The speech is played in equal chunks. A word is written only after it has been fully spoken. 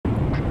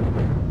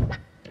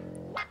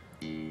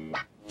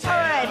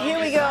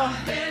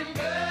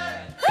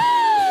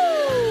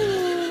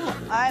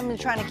I'm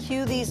trying to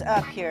cue these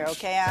up here,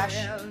 okay, Ash?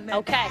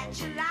 Okay.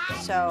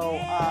 So,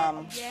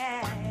 oh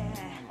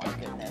my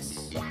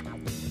goodness.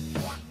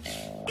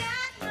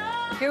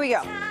 Here we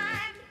go.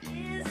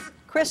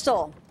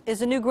 Crystal is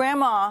the new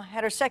grandma,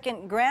 had her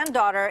second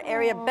granddaughter,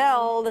 Aria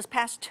Bell, this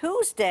past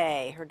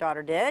Tuesday. Her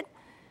daughter did.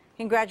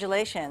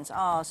 Congratulations.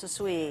 Oh, so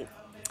sweet.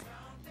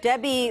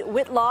 Debbie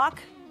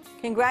Whitlock,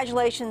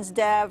 congratulations,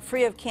 Deb.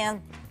 Free of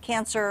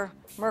cancer,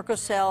 Merkel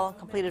cell,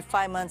 completed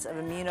 5 months of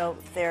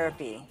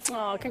immunotherapy.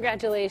 Oh,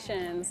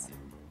 congratulations.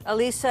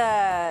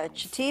 Elisa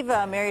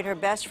Chativa married her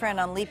best friend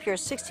on leap year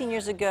 16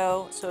 years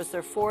ago, so it's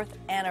their 4th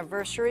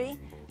anniversary.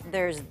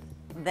 There's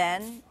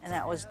then, and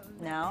that was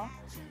now.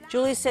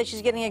 Julie said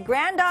she's getting a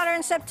granddaughter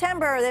in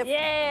September.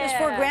 There's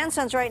 4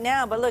 grandsons right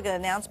now, but look at the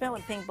announcement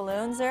with pink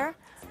balloons there.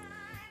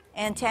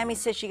 And Tammy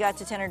said she got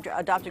to attend her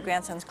adopted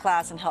grandson's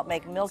class and help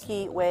make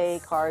Milky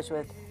Way cars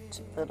with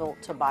little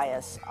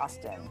Tobias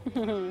Austin.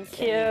 Cute.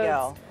 There you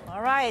go.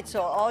 All right,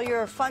 so all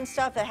your fun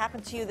stuff that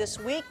happened to you this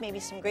week, maybe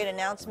some great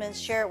announcements,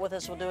 share it with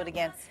us. We'll do it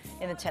again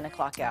in the 10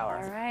 o'clock hour.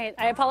 All right.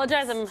 I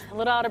apologize. I'm a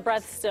little out of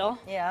breath still.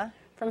 Yeah.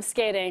 From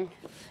skating.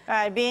 All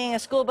right, being a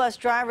school bus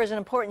driver is an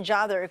important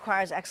job that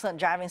requires excellent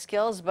driving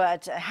skills,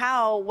 but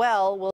how well will